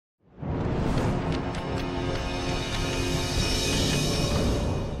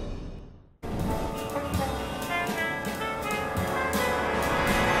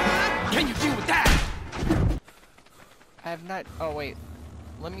have not. Oh wait,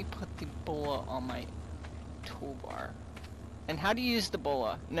 let me put the bola on my toolbar. And how do you use the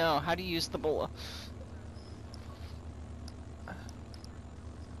bola? No, how do you use the bola?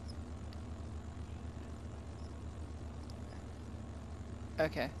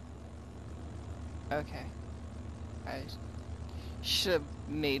 Okay. Okay. I should have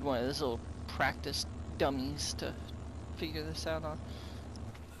made one of those little practice dummies to figure this out on.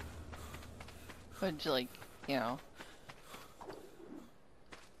 But like, you know.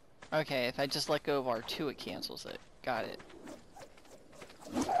 Okay, if I just let go of R2 it cancels it. Got it.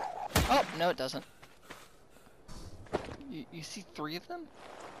 Oh, no it doesn't. You see 3 of them?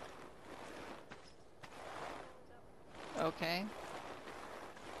 Okay.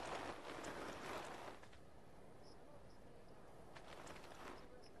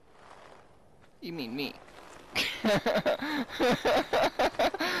 You mean me?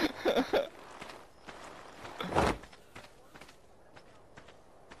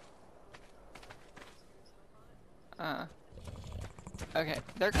 Okay,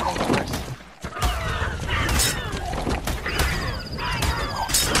 they're coming first.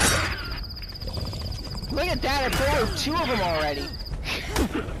 Look at that, I broke 2 of them already.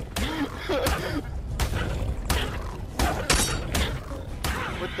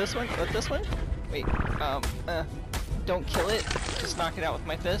 With this one? With this one? Wait, don't kill it. Just knock it out with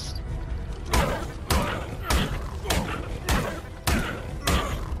my fist.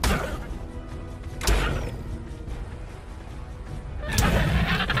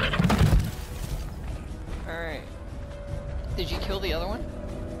 Alright. Did you kill the other one?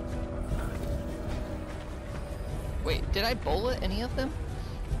 Wait, did I bullet any of them?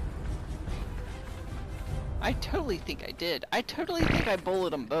 I totally think I did. I totally think I bullet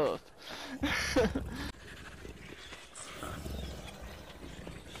them both.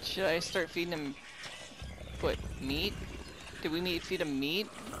 Should I start feeding them, what, meat? Did we feed them meat?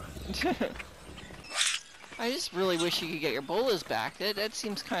 I just really wish you could get your bolas back. That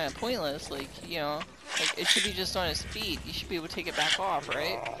seems kind of pointless. Like, you know, like it should be just on his feet. You should be able to take it back off,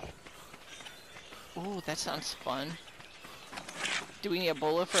 right? Ooh, that sounds fun. Do we need a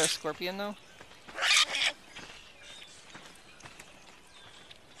bola for a scorpion though?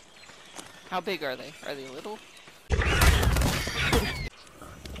 How big are they? Are they little?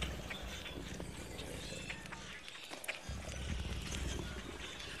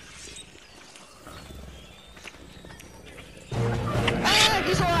 Ah,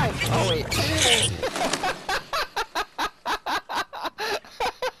 he's alive! Oh wait.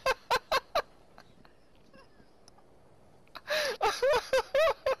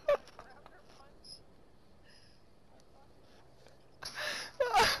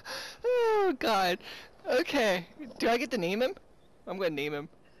 Oh god. Okay. Do I get to name him? I'm gonna name him.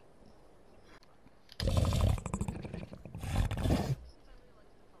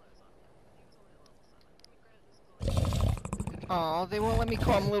 Aw, they won't let me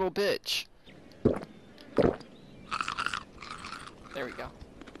call him little bitch. There we go.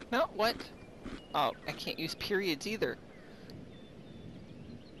 No, what? Oh, I can't use periods either.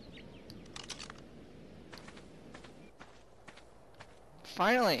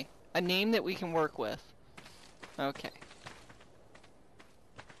 Finally, a name that we can work with. Okay.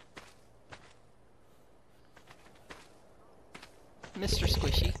 Mr.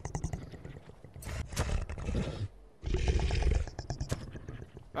 Squishy.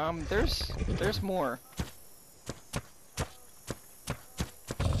 There's more.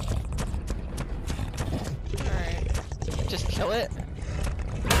 Alright. Just kill it.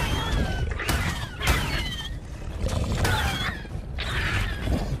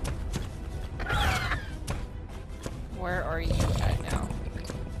 Where are you at now?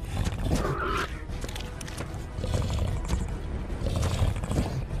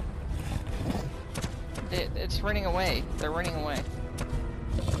 It's running away. They're running away.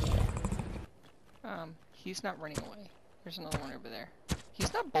 He's not running away. There's another one over there.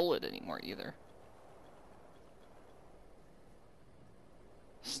 He's not bullet anymore either.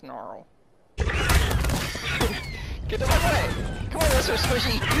 Snarl. Get out of my way! Come on, Mr.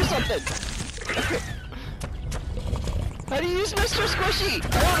 Squishy! Do something! How do you use Mr. Squishy? I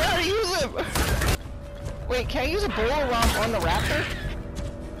don't know how to use him! Wait, can I use a bola while I'm on the raptor?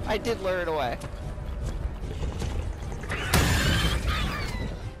 I did lure it away.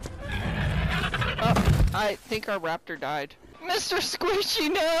 Oh, I think our raptor died. Mr. Squishy,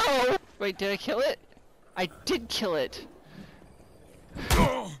 no! Wait, did I kill it? I did kill it.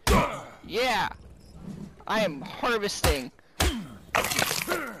 Yeah! I am harvesting.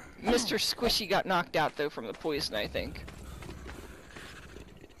 Mr. Squishy got knocked out though from the poison, I think.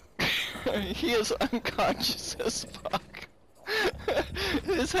 He is unconscious as fuck.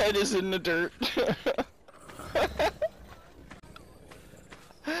 His head is in the dirt.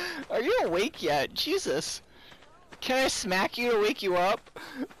 Are you awake yet? Jesus. Can I smack you to wake you up?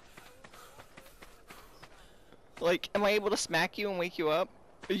 Like, am I able to smack you and wake you up?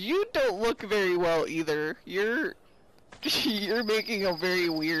 You don't look very well either. You're making a very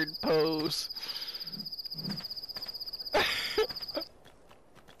weird pose.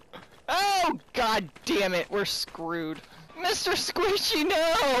 Oh, god damn it, we're screwed. Mr. Squishy,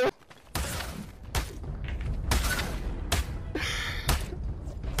 no!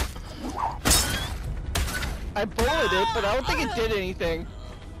 I bullied it, but I don't think it did anything.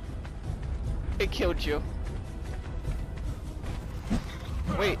 It killed you.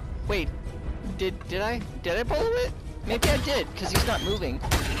 Wait. Did I bully it? Maybe I did, because he's not moving.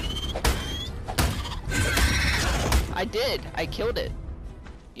 I did. I killed it.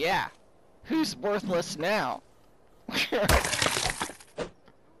 Yeah. Who's worthless now?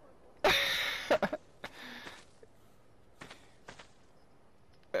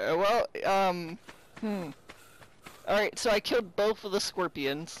 Alright, so I killed both of the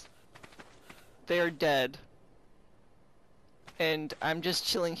scorpions. They are dead. And I'm just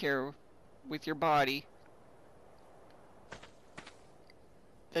chilling here with your body.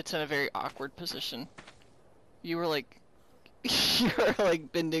 That's in a very awkward position. You were like... you were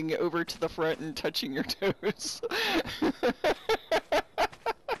like bending over to the front and touching your toes.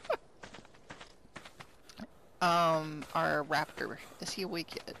 Our raptor, is he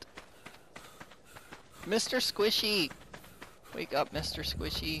awake yet? Mr. Squishy! Wake up, Mr.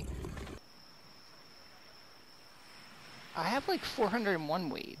 Squishy. I have like 401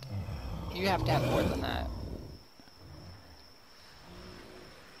 weight. You have to have more than that.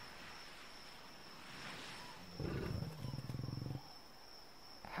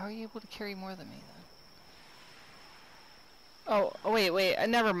 How are you able to carry more than me then? Oh, wait,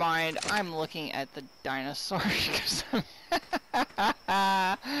 never mind. I'm looking at the dinosaur.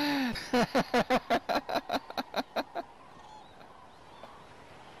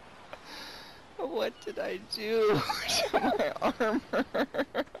 What did I do to my armor?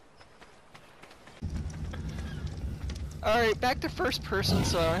 Alright, back to first person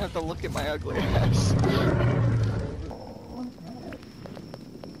so I don't have to look at my ugly ass.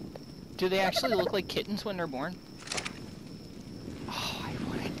 Do they actually look like kittens when they're born? Oh, I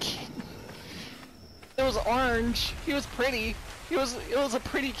want a kitten. It was orange. He was pretty. It was a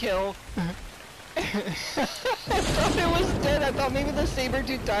pretty kill. I thought it was dead. I thought maybe the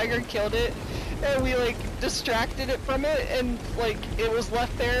saber-tooth tiger killed it, and we like distracted it from it, and like it was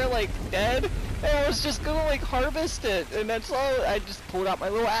left there like dead. And I was just gonna like harvest it, and that's all. I just pulled out my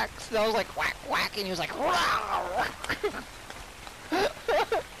little axe, and I was like whack whack, and he was like rawr.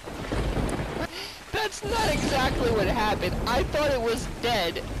 That's not exactly what happened. I thought it was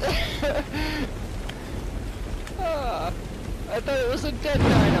dead. I thought it was a dead dino.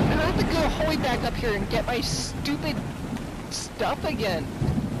 And I have to go all the way back up here and get my stupid stuff again.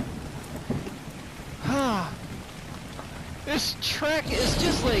 This trek is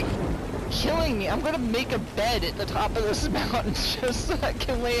just like killing me. I'm gonna make a bed at the top of this mountain just so I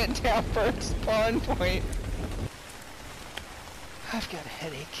can lay it down for a spawn point. I've got a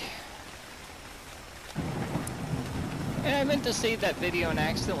headache. And I meant to save that video and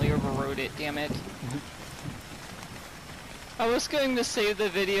accidentally overwrote it, damn it. I was going to save the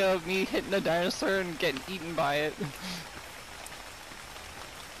video of me hitting a dinosaur and getting eaten by it.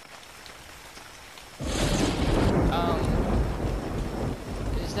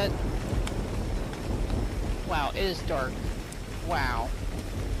 Is that... Wow, it is dark. Wow.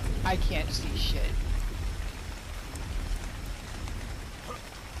 I can't see shit.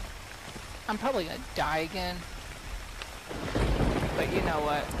 I'm probably gonna die again. But you know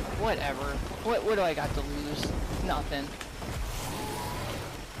what? Whatever. What do I got to lose? Nothing.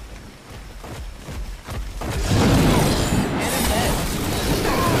 And I'm dead.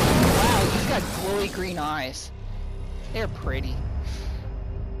 Wow, he's got glowy green eyes. They're pretty.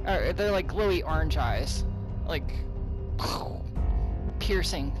 They're like glowy orange eyes. Like...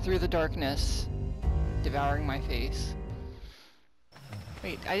 piercing through the darkness. Devouring my face.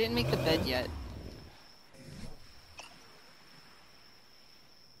 Wait, I didn't make the bed yet.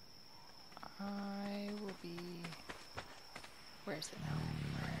 I will be... Where is it now?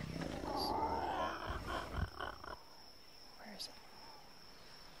 Where it is. Where is it?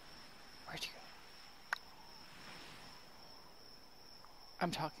 Where'd you go? I'm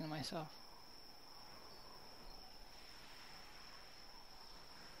talking to myself.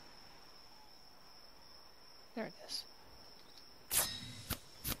 There it is.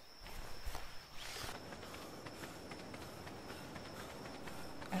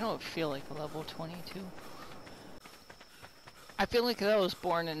 I don't feel like a level 22. I feel like if I was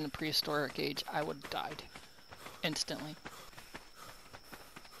born in the prehistoric age, I would have died. Instantly.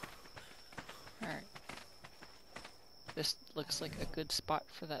 Alright. This looks like a good spot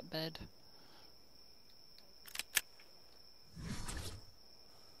for that bed.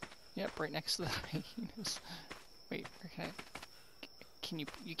 Yep, right next to the hyenas. Wait, where can I... Can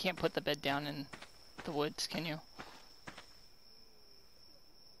you can't put the bed down in the woods, can you?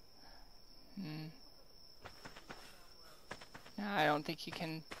 No, I don't think you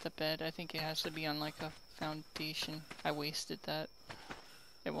can, the bed. I think it has to be on like a foundation. I wasted that.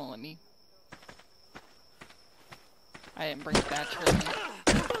 It won't let me. I didn't bring thatch with me.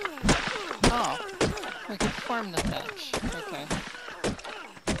 Oh, we can farm the thatch. Okay.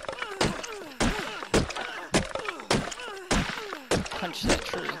 Punch that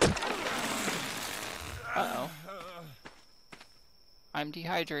tree. Uh-oh. I'm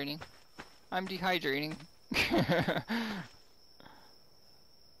dehydrating. I'm dehydrating.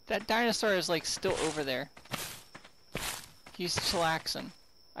 That dinosaur is like still over there. He's chillaxing.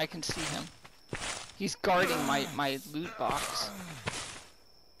 I can see him. He's guarding my loot box.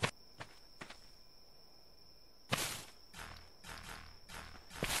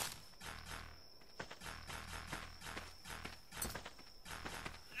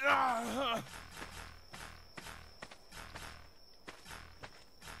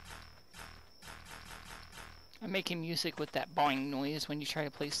 I'm making music with that boing noise when you try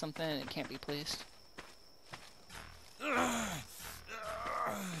to place something and it can't be placed.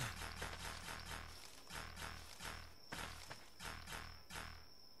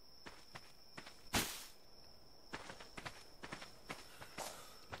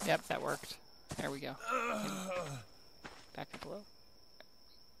 Yep, that worked. There we go. Back up below.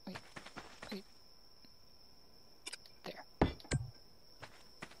 Wait. Wait. There.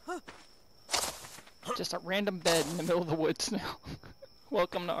 Just a random bed in the middle of the woods now.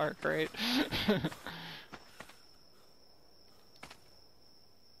 Welcome to Ark, right?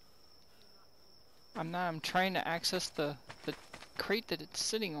 I'm trying to access the crate that it's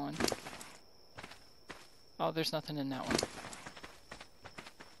sitting on. Oh, there's nothing in that one.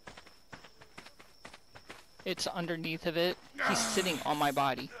 It's underneath of it. He's sitting on my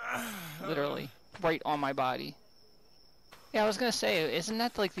body. Literally. Right on my body. Yeah, I was gonna say, isn't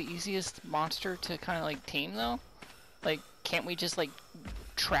that like the easiest monster to kind of like tame though? Like, can't we just like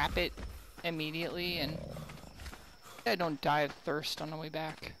trap it immediately and I don't die of thirst on the way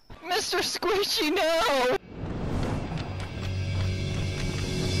back? Mr. Squishy, no!